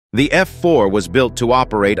The F-4 was built to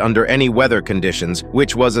operate under any weather conditions,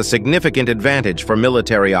 which was a significant advantage for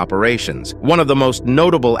military operations. One of the most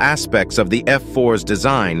notable aspects of the F-4's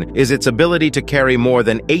design is its ability to carry more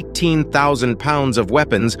than 18,000 pounds of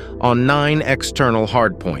weapons on 9 external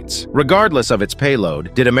hardpoints. Regardless of its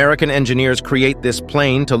payload, did American engineers create this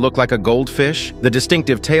plane to look like a goldfish? The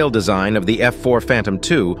distinctive tail design of the F-4 Phantom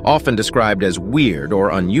II, often described as weird or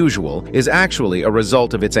unusual, is actually a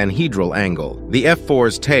result of its anhedral angle. The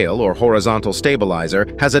F-4's tail, or horizontal stabilizer,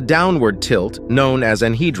 has a downward tilt known as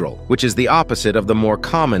anhedral, which is the opposite of the more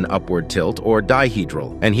common upward tilt or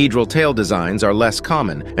dihedral. Anhedral tail designs are less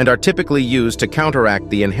common and are typically used to counteract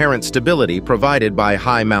the inherent stability provided by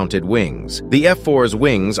high-mounted wings. The F-4's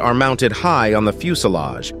wings are mounted high on the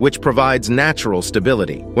fuselage, which provides natural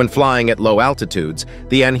stability. When flying at low altitudes,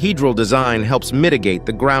 the anhedral design helps mitigate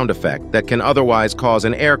the ground effect that can otherwise cause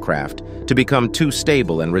an aircraft to become too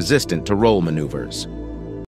stable and resistant to roll maneuvers.